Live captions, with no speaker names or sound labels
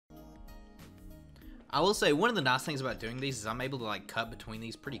I will say one of the nice things about doing these is I'm able to like cut between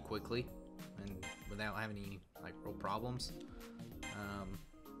these pretty quickly and without having any like real problems.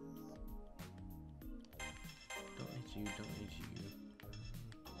 Don't need you, don't need you.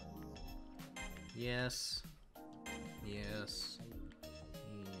 Yes. Yes.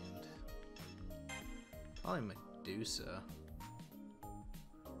 And probably Medusa.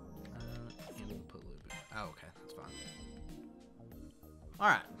 And we'll put a little bit. Oh, okay, that's fine.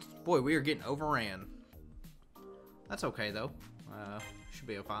 Alright. Boy, we are getting overran. That's okay though. Should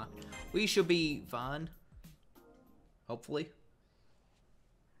be fine. We should be fine. Hopefully.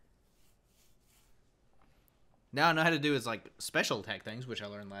 Now I know how to do is like special attack things, which I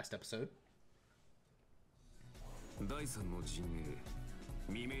learned last episode. 第三の陣営、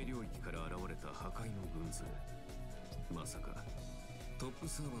未明領域から現れた破壊の軍勢。まさかトップ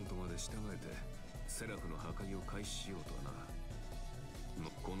サーバントまで従えてセラフの破壊を開始しようとはな。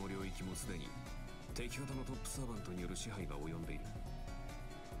この領域もすでに敵方のトップサーバントによる支配が及んでいる。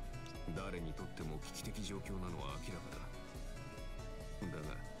誰にとっても危機的状況なのは明らかだ。だ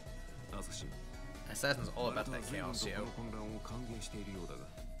が、アサシン。Assassin's all about that chaos, yo. 混乱を歓迎しているようだが。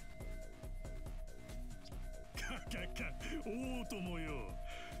王ともよ、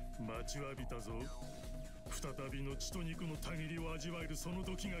待ちわびたぞ。再びの血と肉のたぎりを味わえるその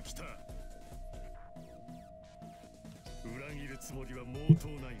時が来た。裏切るつもりは毛頭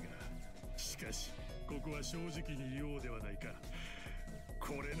ないが、しかしここは正直に言おうではないか。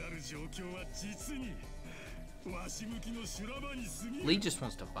これなる状況は実にわし向きの修羅場に過ぎる。 Lee just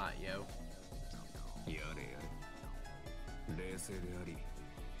wants to fight, yo. やれやれ。冷静であり、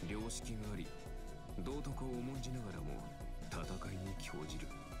良識があり、道徳を重んじながらも戦いに興じる。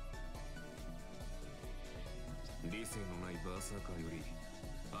理性のないバーサーカーより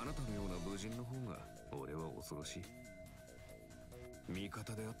あなたのような武人の方が俺は恐ろしい。味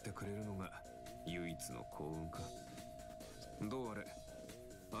方であってくれるのが唯一の幸運か。どうあれ、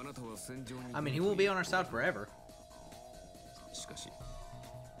あなたは戦場に。 I mean, he won't be on our side forever. しかし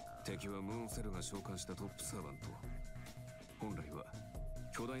敵はムーンセルが召喚したトップサーバント。本来は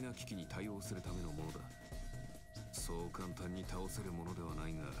巨大な危機に対応するためのものだ。そう簡単に倒せるものではな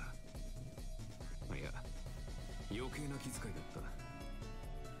いが、いや、余計な気遣いだった。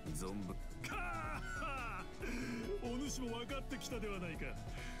存分。お主も分かってきたではないか。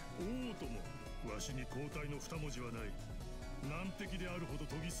王ともわしに交代の二文字はない。難敵であるほど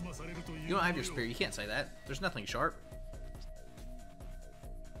研ぎ澄まされるという。 You don't have your spear, you can't say that. There's nothing sharp.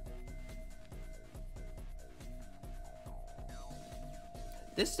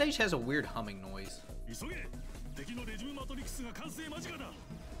 This stage has a weird humming noise. 急げ、敵のレジムマトリクスが完成間近だ。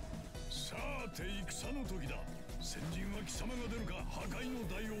さて戦の時だ。先陣は貴様が出るか、破壊の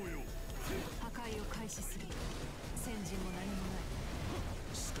大王よ。破壊を開始する。先陣も何もない。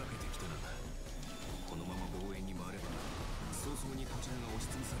仕掛けてきたな。このまま防衛に回れば早々にこちらが押し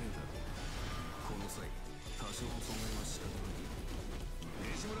つぶされるだろう。この際多少の損害は仕方ない。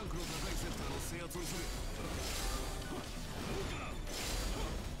レジムランクの高いセンターの制圧を急げ。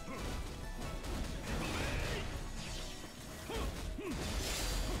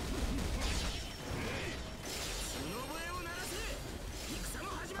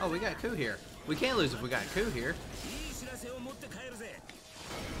Oh, we got coup here. We can't lose if we got coup here.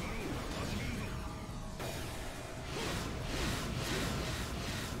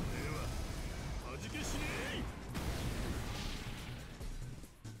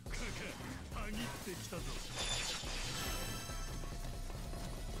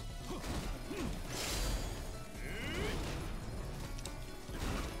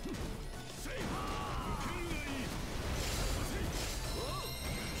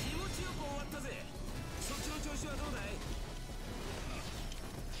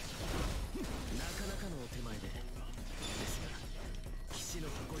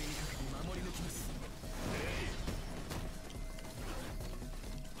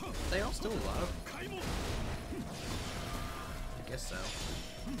 They all still alive? I guess so.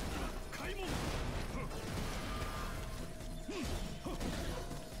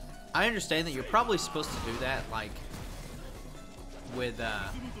 I understand that you're probably supposed to do that, like, with,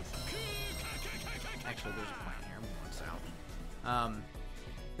 actually, there's a plant here. I'm going south.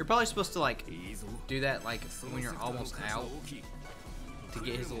 You're probably supposed to, like, do that, like, when you're almost out to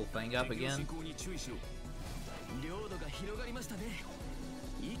get his little thing up again.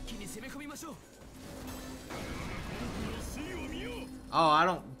 Oh, I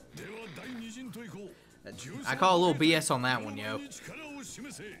don't... I call a little BS on that one, yo.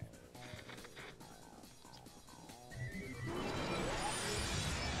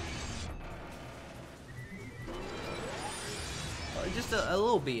 Just a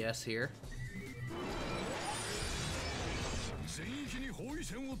little BS here. 全域に包囲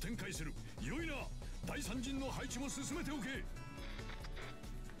線を展開する。良いな。第三陣の配置も進めておけ。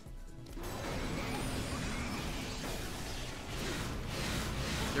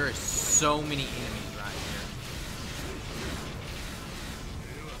 There are so many enemies right here.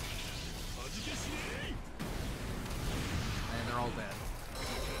 And they're all dead.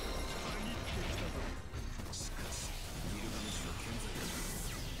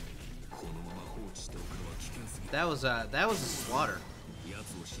 That was a slaughter.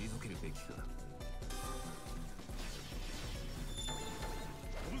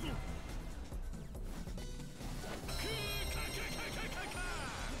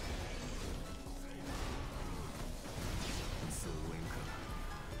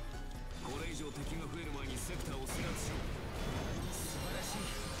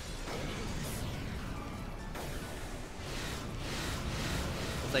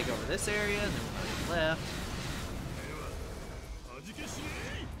 We'll take over this area, and then we'll go left.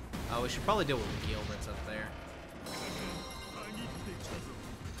 Oh, we should probably deal with the guild that's up there.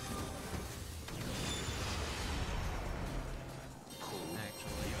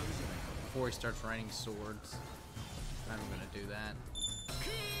 Actually, before he starts raining swords, I'm gonna do that.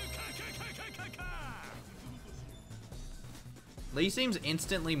 Lee seems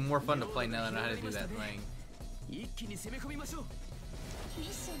instantly more fun to play now that I know how to do that thing.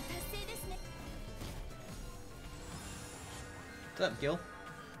 What's up, Gil?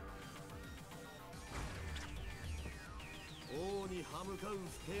 王に歯向かう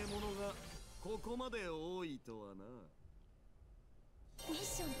不平者がここまで多いとはな。ミッ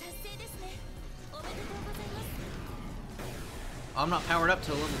ション達成ですね。おめでとうございます。I'm not powered up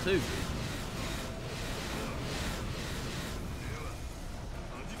till level 2.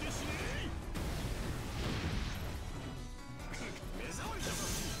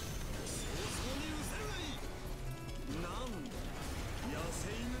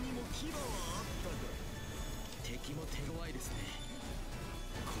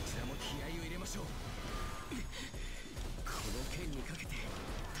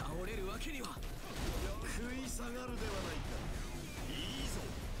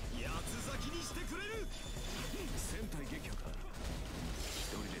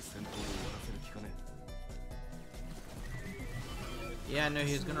 Yeah, I knew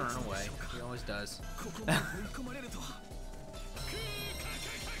he was gonna run away. He always does.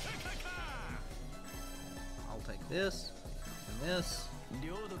 I'll take this and this.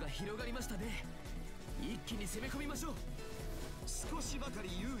 領土が広がりましたね。一気に攻め込みましょう。少しばかり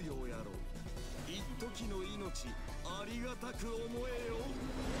猶予をやろう。一時の命ありがたく思えよ。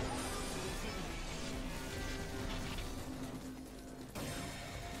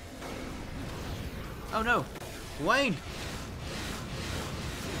Oh no, Gawain!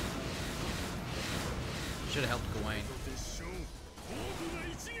 Should have helped Gawain.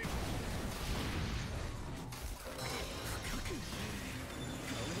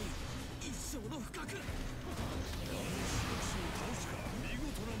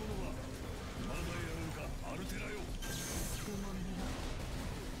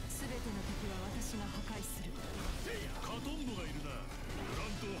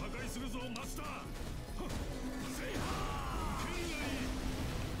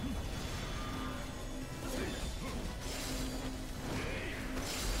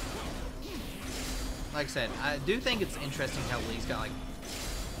 Like I said, I do think it's interesting how Lee's got, like,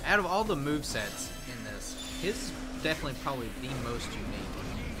 out of all the movesets in this, his is definitely probably the most unique.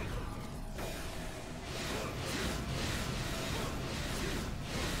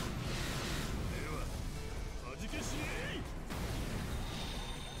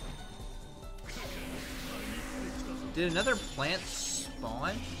 Did another plant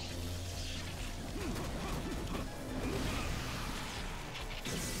spawn?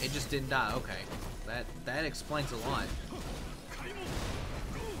 It just didn't die. Okay, that explains a lot.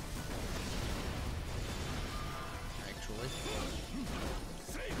 Actually,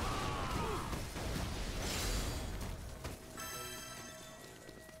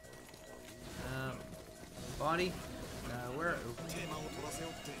 body. Where?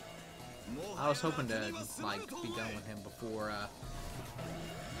 I was hoping to like be done with him before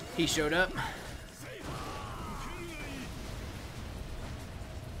he showed up.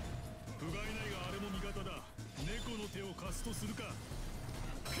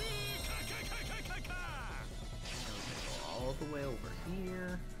 All the way over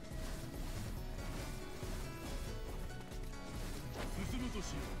here.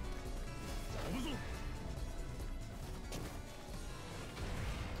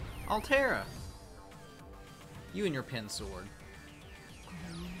 Altera! You and your pen sword.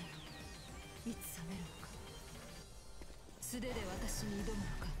 いつ覚めるのか。素手で私に挑むの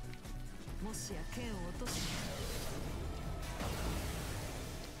か、もしや剣を落として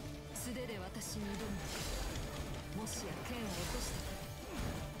素手で私に挑むのか、もしや剣を落としたか。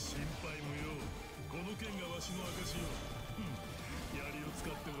心配無用。この剣がわしの証よ。槍を使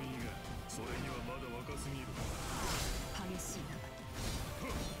ってもいいが、それにはまだ若すぎる。激しいな。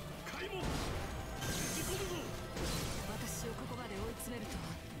開門。ねじ込むぞ。私をここまで追い詰めると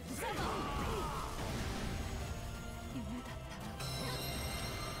は。夢だったわ。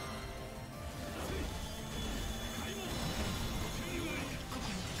開門。ここ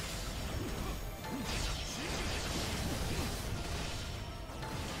に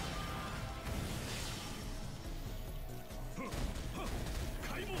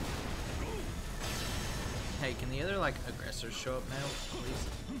開門。 Hey, can the other like aggressors show up now, please?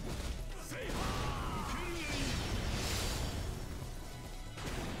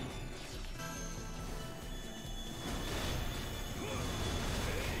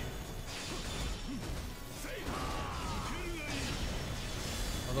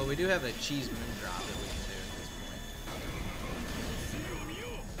 Although we do have a cheese moon drop that we can do at this point.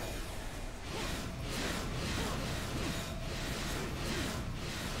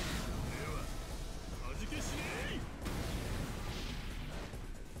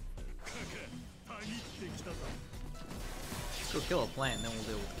 Let's go kill a plant and then we'll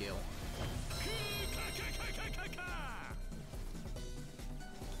deal with Gil.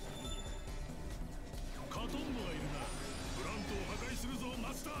 カトンボがいるな。ブラントを破壊するぞ、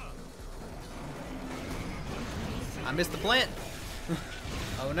マスター。 I missed the plant!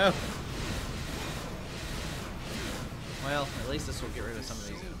 Oh no. Well, at least this will get rid of some of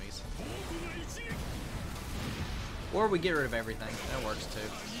these enemies. Or we get rid of everything. That works too.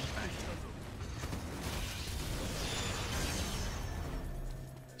 Okay.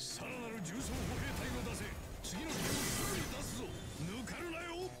 さらなる重装歩兵隊を出せ。次の敵をすぐに出すぞ。抜かるなよ。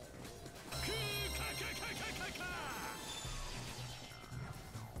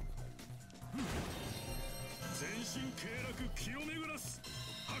全身経絡気を巡らす。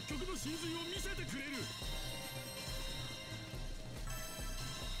八極の神髄を見せてくれる。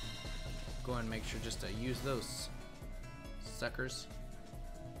 Go ahead and make sure just to use those suckers.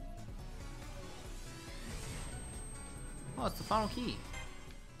 Oh, it's the final key.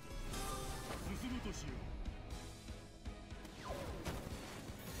 進むとしよ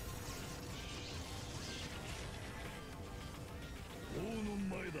う。王の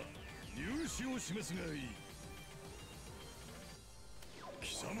前だ。粒子を示すがいい。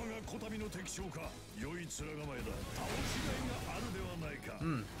貴様がこたびの敵将か。良い面構えだ。倒しがいがあるではないか。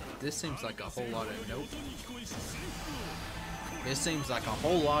 This seems like a whole lot of nope. This seems like a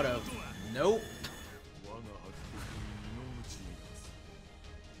whole lot of nope. 我が白骨に身の内に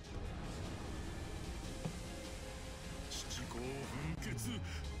七孔噴血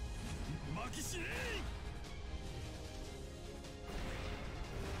巻きしねえ。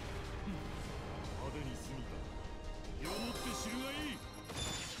派手に済みか。身をもって知るがいい。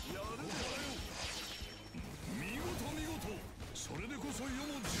やるんだよ。見事見事。それでこそ世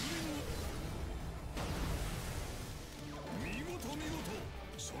も蹂躙を。見事見事。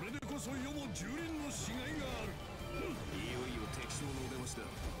それでこそ世も蹂躙のしがいがある。いよいよ敵将のお出ましだ。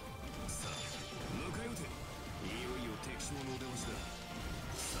さあ迎え撃て。いよいよ敵将のお出ましだ。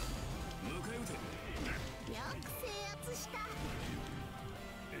さあ迎え撃て。よく制圧した。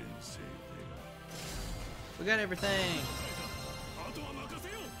遠征で We got everything. あとは任せ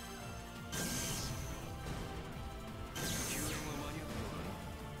よう。救援は間に合ったのかな。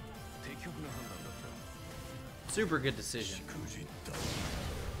的確な判断だった。 Super good decision. しくじった。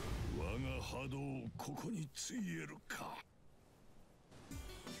我が波動をここについえるか。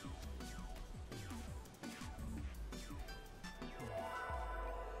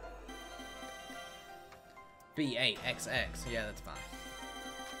 V8XX. Yeah, that's fine.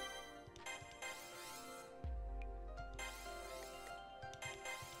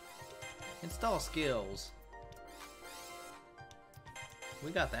 Install skills.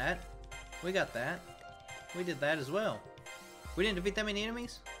 We got that. We got that. We did that as well. We didn't defeat that many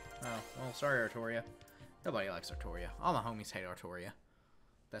enemies? Oh, well, sorry, Artoria. Nobody likes Artoria. All my homies hate Artoria.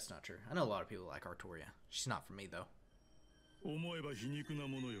 That's not true. I know a lot of people like Artoria. She's not for me, though. 思えば皮肉な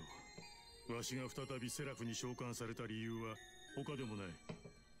ものよ。わしが再びセラフに召喚された理由は他でもない。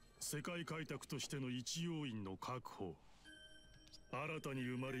世界開拓としての一要員の確保。新たに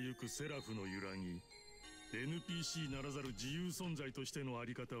生まれゆくセラフの揺らぎ。NPC ならざる自由存在としてのあ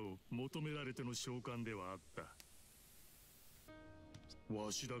り方を求められての召喚ではあった。わ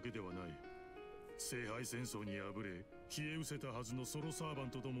しだけではない。聖杯戦争に敗れ消え失せたはずのソロサーバン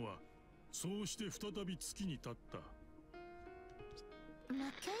トどもはそうして再び月に立った。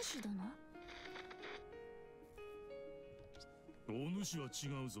魔剣士殿。お主は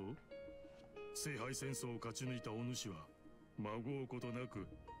違うぞ。聖杯戦争を勝ち抜いたお主はまごうことなく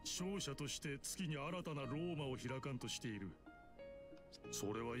勝者として月に新たなローマを開かんとしている。そ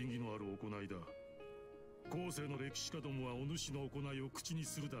れは意義のある行いだ。後世の歴史家どもはお主の行いを口に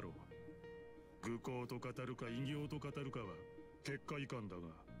するだろう。愚行と語るか異業と語るかは結果遺憾だが、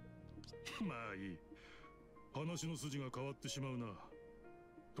まあいい。話の筋が変わってしまうな。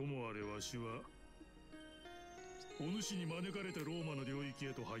ともあれわしはお主に招かれてローマの領域へ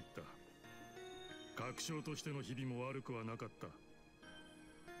と入った。確証としての日々も悪くはなかった。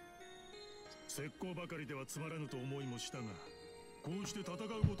石膏ばかりではつまらぬと思いもしたが、こうして戦う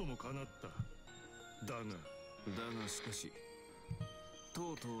ことも叶った。だがしかし、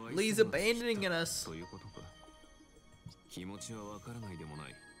とうとう Lee's abandoning us ということか。気持ちはわからないでもな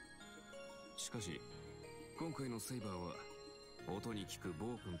い。しかし今回のセイバーは音に聞く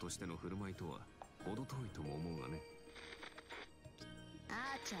暴君としての振る舞いとは程遠いとも思うがね。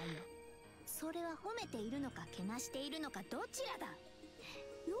アーチャーよ、それは褒めているのかけなしているのかどちらだ。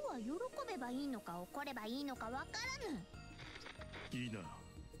要は喜べばいいのか怒ればいいのかわからぬ。いいな。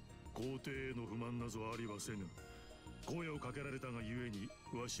皇帝への不満なぞありはせぬ。声をかけられたがゆえに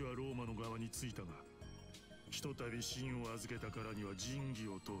わしはローマの側についたが、ひとたび信を預けたからには仁義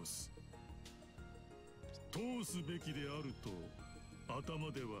を通すべきであると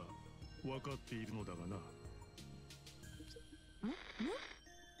頭では分かっているのだがな。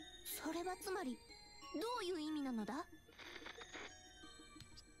それはつまりどういう意味なのだ。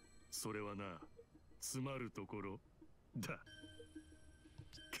それはな、詰まるところだ。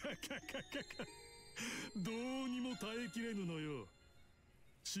どうにも耐えきれぬのよ。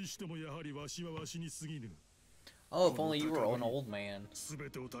死してもやはりわしはわしに過ぎぬ。Oh, if only you were an old man. すべ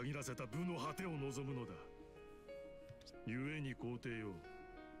てをたぎらせた部の果てを望むのだ。故に皇帝よ、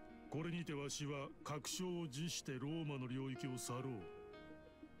これにてわしは確証を辞してローマの領域を去ろう。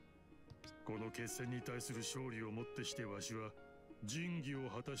この決戦に対する勝利をもってしてわしは仁義を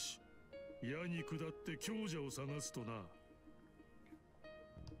果たし、矢に下って強者を探すとな。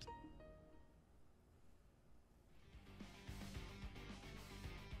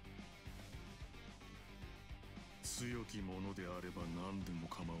強き者であれば何でも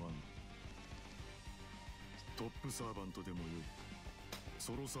構わん。トップサーバントでもよい。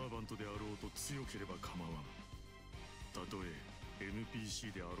ソロサーバントであろうと強ければ構わん。たとえ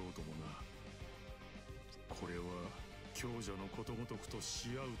NPC であろうともな。これは強者のことごとくとし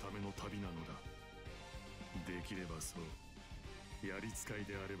合うための旅なのだ。できればそう。やり使い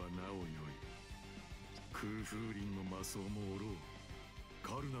であればなおよい。空風林の魔装もおろう。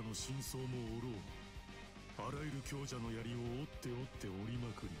カルナの真相もおろう。あらゆる強者の槍を折って折って折りま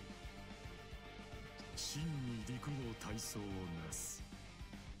くり、真に陸の体操をなす。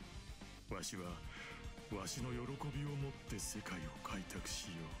わしはわしの喜びをもって世界を開拓し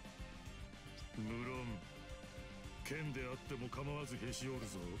よう。無論剣であっても構わずへし折る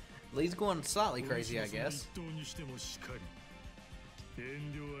ぞ。Lee's going slightly crazy, I guess. 一刀にしてもしかり。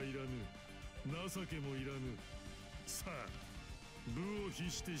遠慮はいらぬ。情けもいらぬ。さあ、武を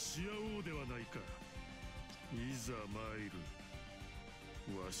比してし合おうではないか。いざ参る。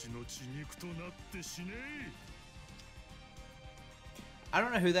わしの血肉となって死ねえ。 I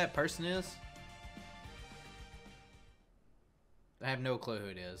don't know who that person is. I have no clue who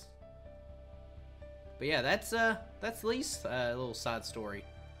it is. But yeah, that's Lee's little side story.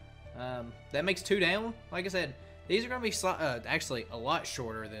 That makes 2 down. Like I said, these are gonna be actually a lot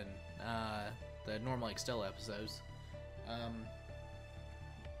shorter than the normal Extella episodes.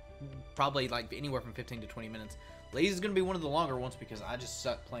 Probably like anywhere from 15 to 20 minutes. Lee's is gonna be one of the longer ones because I just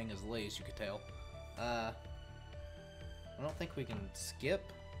suck playing as Lee, as you could tell. I don't think we can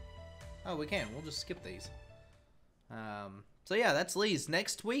skip. Oh, we can. We'll just skip these. So yeah, that's Lee's.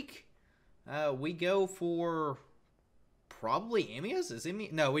 Next week, we go for probably Emiya's. Is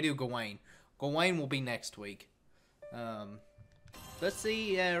Emiya? No, we do Gawain. Gawain will be next week. Let's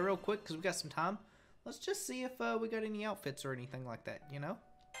see real quick because we got some time. Let's just see if we got any outfits or anything like that. You know.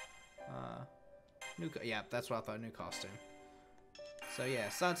 Yeah, that's what I thought. New costume. So yeah,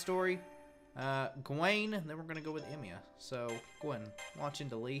 side story. Gawain, and then we're gonna go with Emiya. So go ahead and launch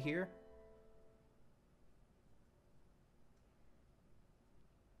into Lee here.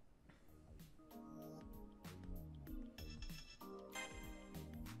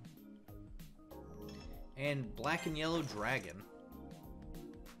 And black and yellow dragon.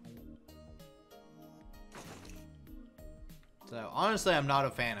 So honestly, I'm not a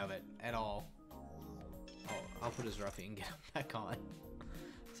fan of it at all. Oh, I'll put his ruffian and get him back on.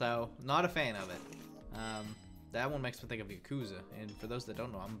 So, not a fan of it. That one makes me think of Yakuza. And for those that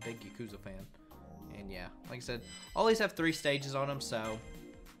don't know, I'm a big Yakuza fan. And yeah, like I said, all these have 3 stages on them, so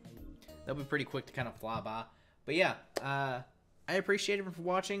they'll be pretty quick to kind of fly by. But yeah, I appreciate everyone for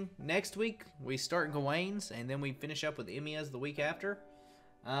watching. Next week, we start Gawaine's, and then we finish up with Emiya's the week after.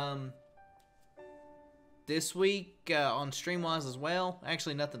 This week, on Streamwise as well,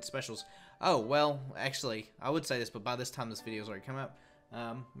 actually nothing specials. Oh, well, actually, I would say this, but by this time this video's already come out.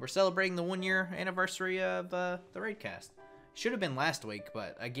 We're celebrating the 1-year anniversary of the Raidcast. Should have been last week,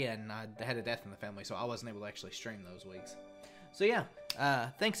 but again, I had a death in the family, so I wasn't able to actually stream those weeks. So yeah,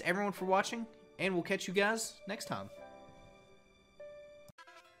 thanks everyone for watching, and we'll catch you guys next time.